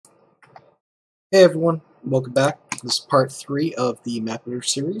Hey everyone, welcome back. This is part 3 of the Map Builder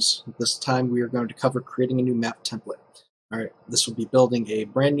series. This time we are going to cover creating a new map template. Alright, this will be building a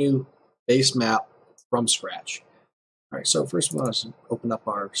brand new base map from scratch. Alright, so first we want to open up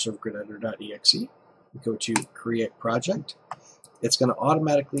our servergrideditor.exe. We go to create project. It's going to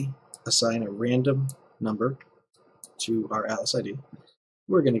automatically assign a random number to our Atlas ID.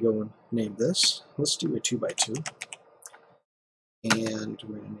 We're going to go and name this. Let's do a 2x2. And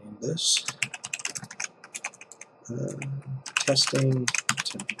we're going to name this testing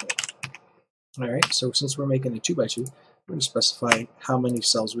template. Alright, so since we're making a 2x2, we're going to specify how many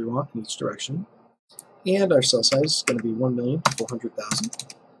cells we want in each direction. And our cell size is going to be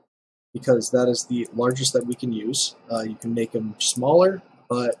 1,400,000 because that is the largest that we can use. You can make them smaller,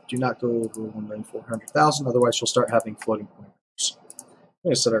 but do not go over 1,400,000, otherwise you'll start having floating pointers. We're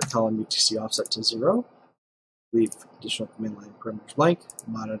going to set our column UTC offset to 0. Leave additional command line parameters blank,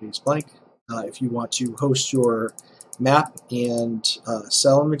 mod IDs blank. If you want to host your map and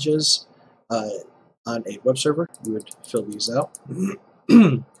cell images on a web server, you would fill these out.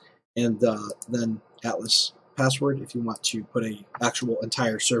 And then Atlas password if you want to put an actual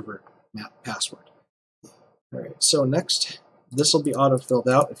entire server map password. Alright, so next, this will be auto-filled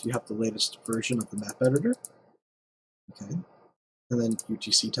out if you have the latest version of the map editor. Okay, and then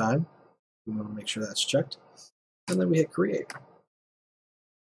UTC time, we want to make sure that's checked. And then we hit create.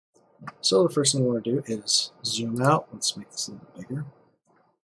 So the first thing we want to do is zoom out. Let's make this a little bit bigger.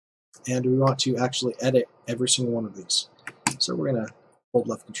 And we want to actually edit every single one of these. So we're going to hold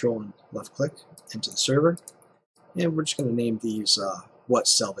left control and left click into the server. And we're just going to name these what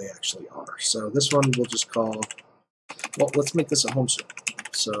cell they actually are. So this one we'll just call, well, let's make this a home server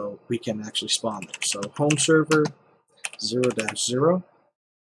so we can actually spawn there. So home server 0-0.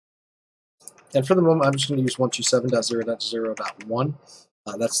 And for the moment, I'm just going to use 127.0.0.1.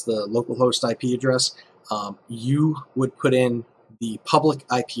 That's the localhost IP address. You would put in the public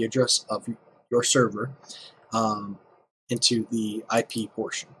IP address of your server into the IP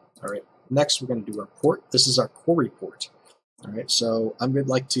portion. All right. Next, we're going to do our port. This is our query port. All right. So I would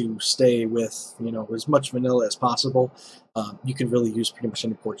like to stay with as much vanilla as possible. You can really use pretty much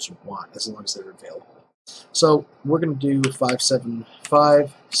any ports you want as long as they're available. So we're going to do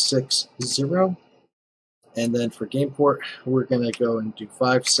 57560. And then for game port, we're going to go and do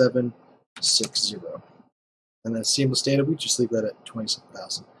 5760. And then seamless data, we just leave that at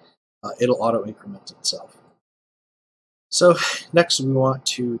 27,000. It'll auto increment itself. So next we want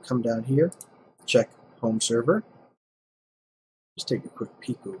to come down here, check home server. Just take a quick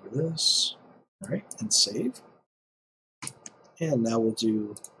peek over this. All right, and save. And now we'll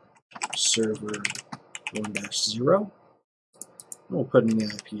do server 1-0. We'll put in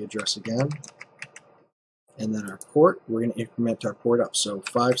the IP address again. And then our port, we're going to increment our port up. So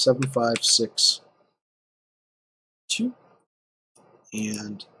 57562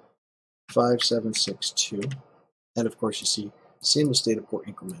 and 5762. And of course, you see seamless data port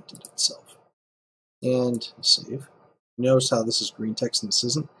incremented itself. And save. Notice how this is green text and this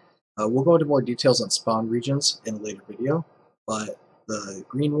isn't. We'll go into more details on spawn regions in a later video, but the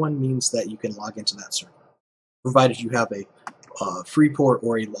green one means that you can log into that server, provided you have a free port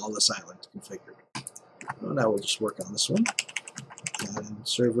or a lawless island configured. Well, now we'll just work on this one. And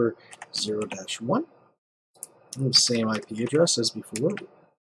server 0-1. And the same IP address as before.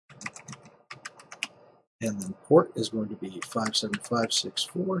 And then port is going to be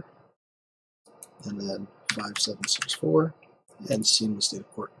 57564. And then 5764. And seamless data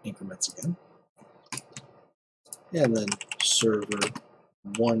port increments again. And then server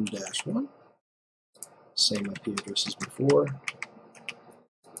 1-1. Same IP address as before.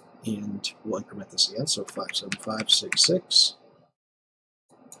 And we'll increment this again, so 57566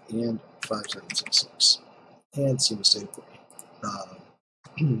 and 5766. And seamless data port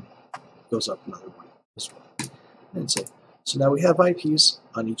goes up another one as well. And save. So now we have IPs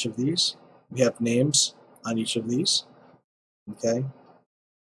on each of these. We have names on each of these. Okay.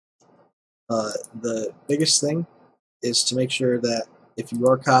 The biggest thing is to make sure that if you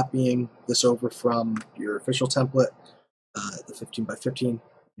are copying this over from your official template, the 15x15,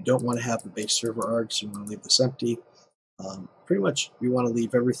 you don't want to have the base server args. You want to leave this empty. Pretty much, you want to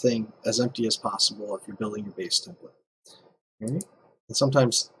leave everything as empty as possible if you're building your base template. Okay? And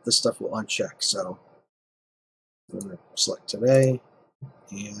sometimes this stuff will uncheck. So I'm going to select today,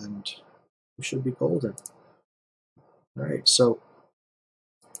 and we should be golden. All right. So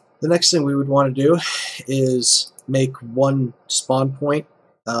the next thing we would want to do is make one spawn point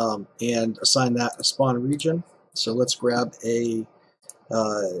and assign that a spawn region. So let's grab a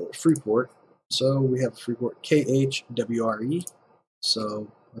free port. So we have free port KHWRE.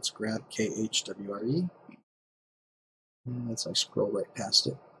 So let's grab KHWRE. Let's scroll right past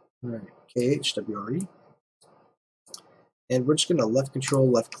it. All right, KHWRE. And we're just going to left control,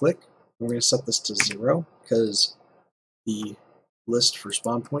 left click. We're going to set this to 0 because the list for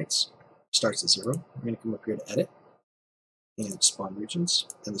spawn points starts at 0. We're going to come up here to edit and spawn regions.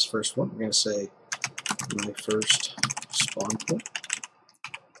 And this first one, we're going to say my first spawn point.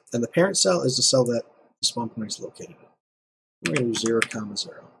 And the parent cell is the cell that the spawn point is located in. We're going to do 0,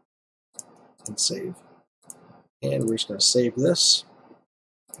 0 and save. And we're just going to save this.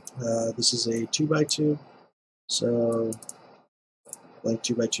 This is a 2x2, so blank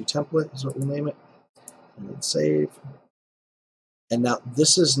 2x2 template is what we'll name it. And then save. And now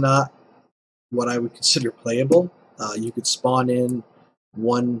this is not what I would consider playable. You could spawn in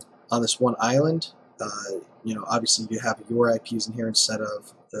one on this one island. Obviously you have your IPs in here instead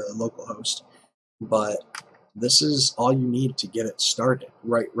of the local host, but this is all you need to get it started,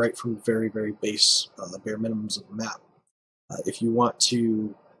 right from very, very base, bare minimums of the map. If you want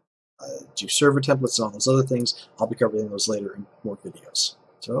to do server templates and all those other things, I'll be covering those later in more videos.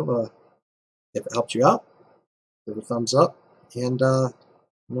 So if it helped you out, give it a thumbs up and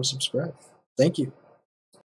subscribe. Thank you.